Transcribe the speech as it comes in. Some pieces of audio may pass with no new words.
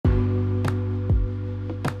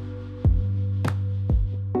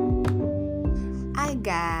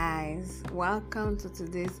guys, welcome to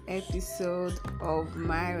today's episode of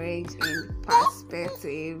Marriage in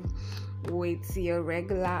Perspective with your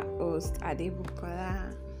regular host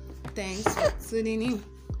Adebukola. Thanks for tuning in.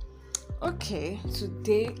 Okay,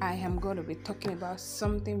 today I am going to be talking about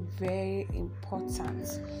something very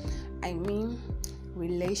important. I mean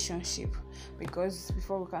relationship, because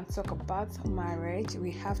before we can talk about marriage, we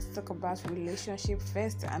have to talk about relationship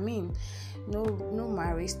first. No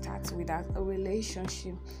marriage starts without a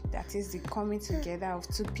relationship. That is the coming together of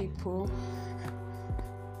two people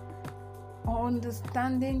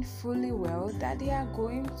understanding fully well that they are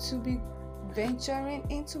going to be venturing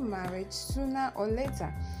into marriage sooner or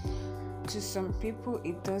later. To some people,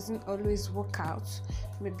 it doesn't always work out.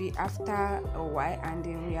 Maybe after a while, and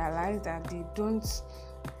they realize that they don't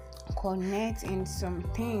connect in some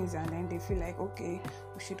things, and then they feel like, okay,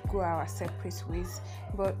 we should go our separate ways.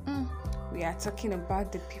 But we are talking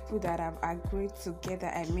about the people that have agreed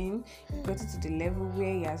together. You got it to the level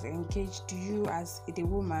where he has engaged you as the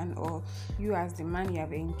woman, or you as the man, you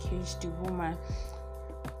have engaged the woman.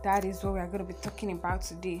 That is what we are going to be talking about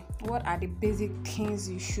today. What are the basic things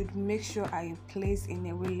you should make sure are in place in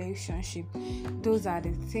a relationship? Those are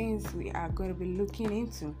the things we are going to be looking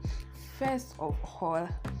into. First of all,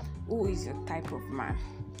 who is your type of man?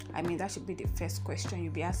 That should be the first question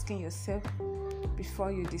you'll be asking yourself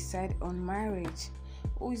before you decide on marriage.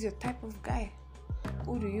 Who is your type of guy?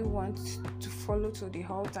 Who do you want to follow to the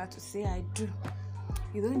altar to say, I do?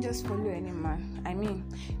 You don't just follow any man.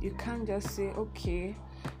 You can't just say, okay,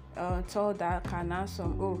 tall, dark, and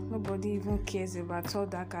handsome. Oh, nobody even cares about tall,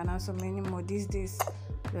 dark, and handsome anymore these days.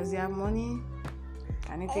 Does he have money?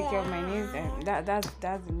 Can he take care of my needs? That's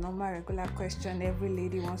the normal, regular question every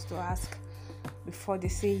lady wants to ask before they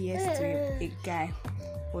say yes to a guy.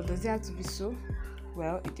 But does it have to be so?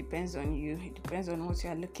 Well, it depends on you. It depends on what you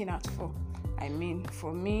are looking out for.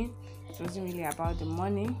 For me, it wasn't really about the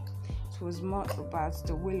money. It was more about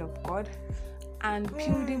the will of God and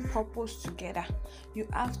building purpose together. You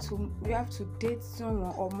have to date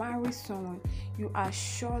someone or marry someone you are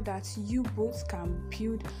sure that you both can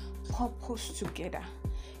build purpose together.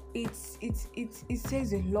 It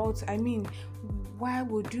says a lot. Why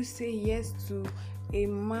would you say yes to a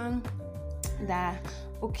man that,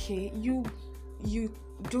 okay, you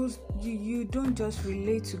don't just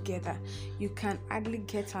relate together, you can hardly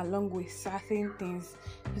get along with certain things?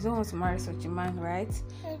 You don't want to marry such a man, right?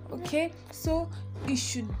 Okay, so it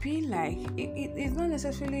should be like it's not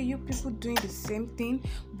necessarily you people doing the same thing,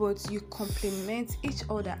 but you complement each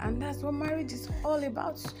other, and that's what marriage is all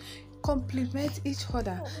about. Complement each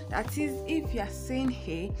other. That is, if you are saying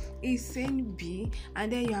A, he's saying B,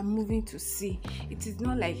 and then you are moving to C. It is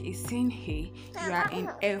not like he's saying A, you are in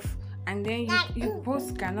F, and then you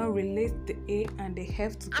both cannot relate the A and the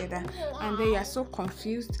F together, and then you are so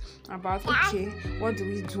confused about, okay, what do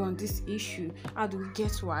we do on this issue? How do we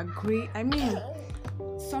get to agree?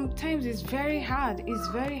 Sometimes it's very hard. It's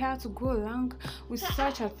very hard to go along with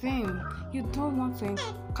such a thing. You don't want to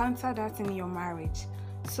encounter that in your marriage.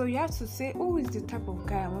 So you have to say, who is the type of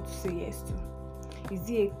guy I want to say yes to? Is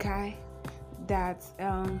he a guy that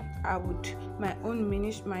my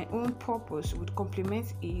own purpose would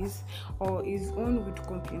complement his, or his own would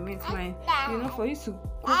complement mine? For you to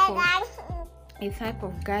go for a type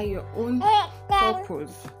of guy, your own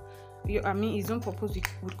purpose, his own purpose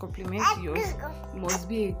would complement yours. Must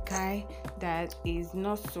be a guy that is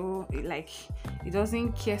not so, like, he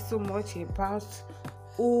doesn't care so much about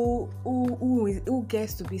who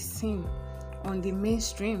gets to be seen on the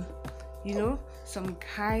mainstream. Some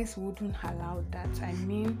guys wouldn't allow that.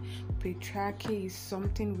 Patriarchy is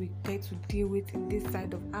something we get to deal with in this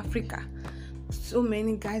side of Africa. So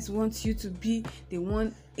many guys want you to be the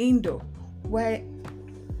one indoor, while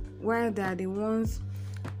they are the ones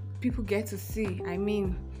people get to see.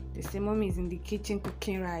 They say mommy is in the kitchen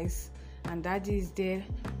cooking rice and daddy is there.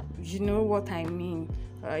 You know what I mean?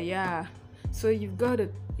 Yeah. So you've got to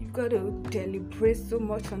deliberate so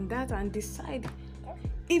much on that and decide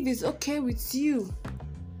if it's okay with you.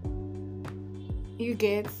 You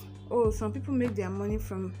get? Some people make their money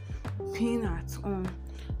from being at home,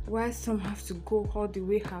 while some have to go all the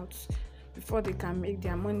way out before they can make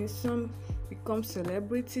their money. Some become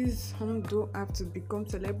celebrities. Some don't have to become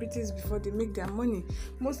celebrities before they make their money.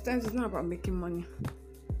 Most times it's not about making money.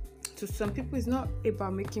 To some people, it's not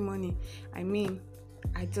about making money.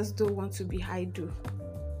 I just don't want to be idle.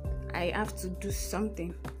 I have to do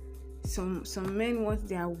something. Some men want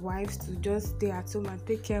their wives to just stay at home and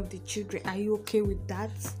take care of the children. Are you okay with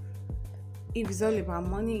that? If it's all about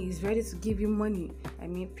money, he's ready to give you money.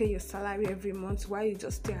 Pay your salary every month while you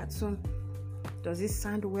just stay at home. Does it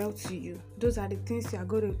sound well to you? Those are the things you are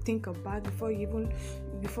going to think about before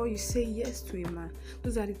you say yes to a man.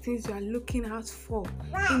 Those are the things you are looking out for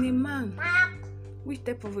in a man. Which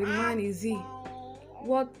type of a man is he?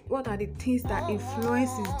 What are the things that influence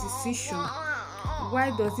his decision?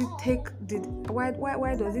 Why does it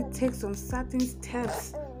take some certain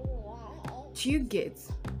steps? Do you get?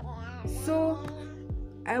 So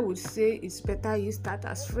I would say it's better you start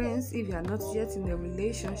as friends if you are not yet in a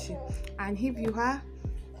relationship, and if you are,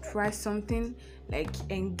 try something like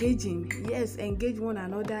engaging. Yes, engage one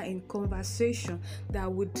another in conversation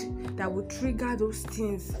that would trigger those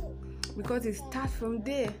things, because it starts from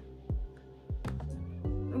there.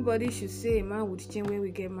 Nobody should say a man would change when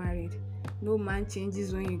we get married. No man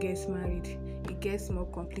changes when you get married. It gets more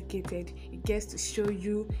complicated. It gets to show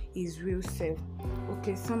you his real self.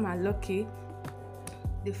 Okay, some are lucky.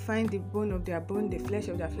 They find the bone of their bone, the flesh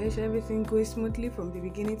of their flesh, everything goes smoothly from the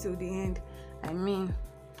beginning till the end. I mean,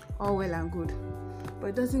 all well and good. But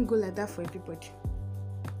it doesn't go like that for everybody.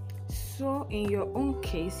 So in your own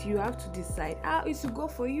case, you have to decide how it will go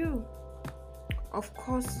for you. Of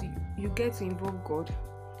course, you get to involve God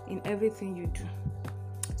in everything you do.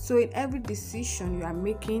 So in every decision you are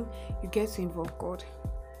making, you get to involve God.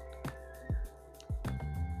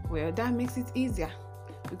 Well, that makes it easier.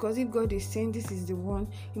 Because if God is saying this is the one,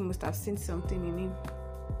 He must have seen something in him.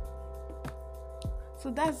 So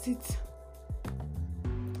that's it.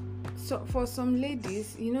 So for some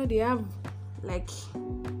ladies, they have like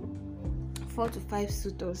 4 to 5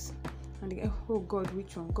 suitors. And they go, oh God,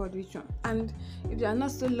 which one? God, which one? And if you are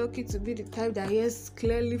not so lucky to be the type that hears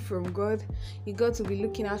clearly from God, you got to be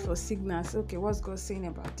looking out for signals. Okay, what's God saying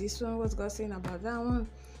about this one? What's God saying about that one?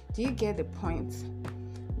 Do you get the point?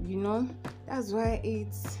 That's why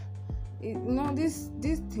these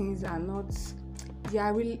things are not, they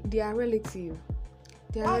are relative.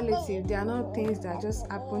 They are relative. They are not things that just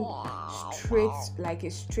happen straight, like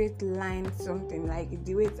a straight line, something like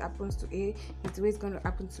the way it happens to A is the way it's going to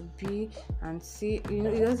happen to B and C.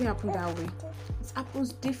 It doesn't happen that way. It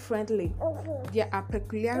happens differently. There are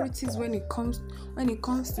peculiarities when it comes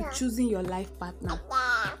to choosing your life partner.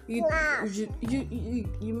 You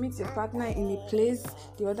meet your partner in a place,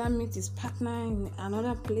 the other meets his partner in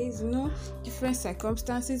another place. Different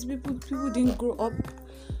circumstances. People didn't grow up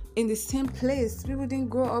in the same place. People didn't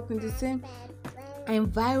grow up in the same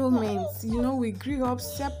environment. We grew up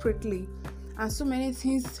separately, and so many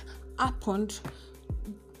things happened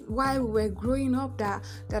while we were growing up that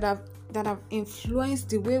have influenced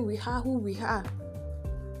the way we are, who we are.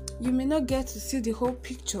 You may not get to see the whole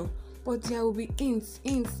picture, but there will be hints.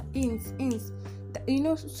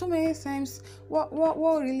 So many times what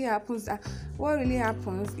really happens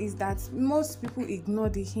is that most people ignore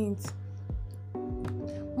the hints.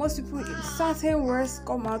 Most people, certain words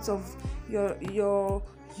come out of your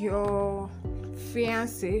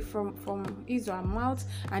fiance from his or her mouth,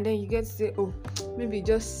 and then you get to say, oh, maybe he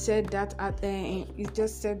just said that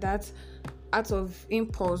out of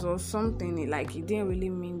impulse or something, like he didn't really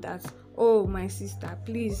mean that. Oh, my sister,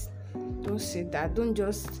 please don't say that. Don't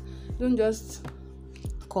just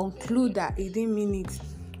conclude that he didn't mean it.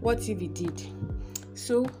 What if he did?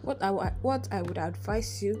 So what I would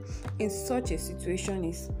advise you in such a situation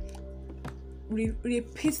is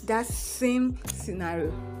repeat that same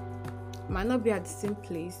scenario. Might not be at the same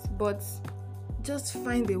place, but just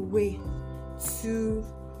find a way to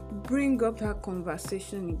bring up that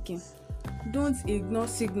conversation again. Don't ignore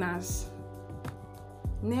signals.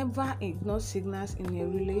 Never ignore signals in a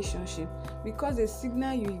relationship, because a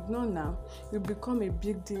signal you ignore now will become a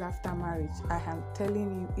big deal after marriage. I am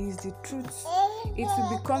telling you, is the truth. It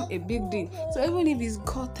will become a big deal. So even if it's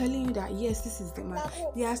God telling you that yes, this is the man,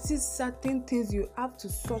 there are still certain things you have to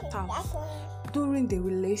sort out during the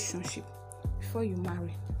relationship before you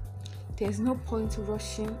marry. There's no point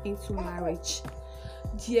rushing into marriage.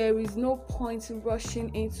 There is no point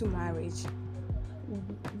rushing into marriage.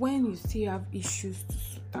 When you still have issues to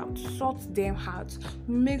sort them out.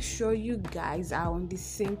 Make sure you guys are on the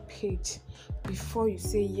same page before you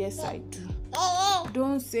say yes I do.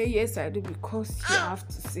 Don't say yes I do because you have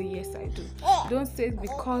to say yes I do. Don't say it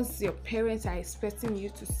because your parents are expecting you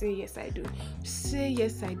to say yes I do. Say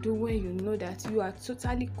yes I do when you know that you are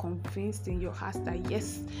totally convinced in your heart that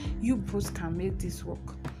yes, you both can make this work.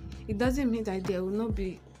 It doesn't mean that there will not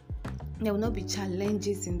be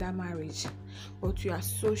challenges in that marriage, but you are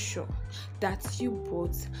so sure that you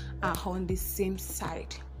both are on the same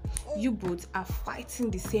side. You both are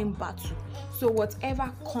fighting the same battle. So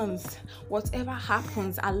whatever comes, whatever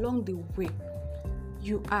happens along the way,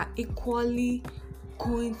 you are equally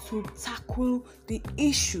going to tackle the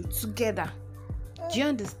issue together. Do you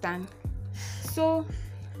understand? So,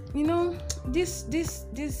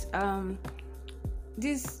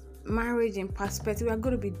 this marriage in perspective, we are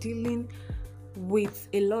going to be dealing with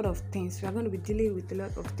a lot of things.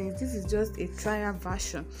 This is just a trial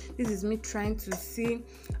version. This is me trying to see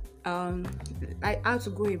how to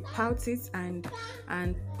go about it,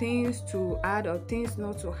 and things to add or things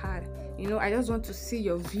not to add. I just want to see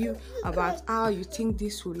your view about how you think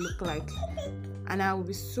this would look like, and I will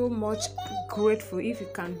be so much grateful if you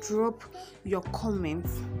can drop your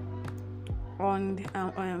comments on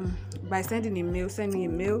by sending a mail. Send me a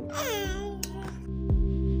mail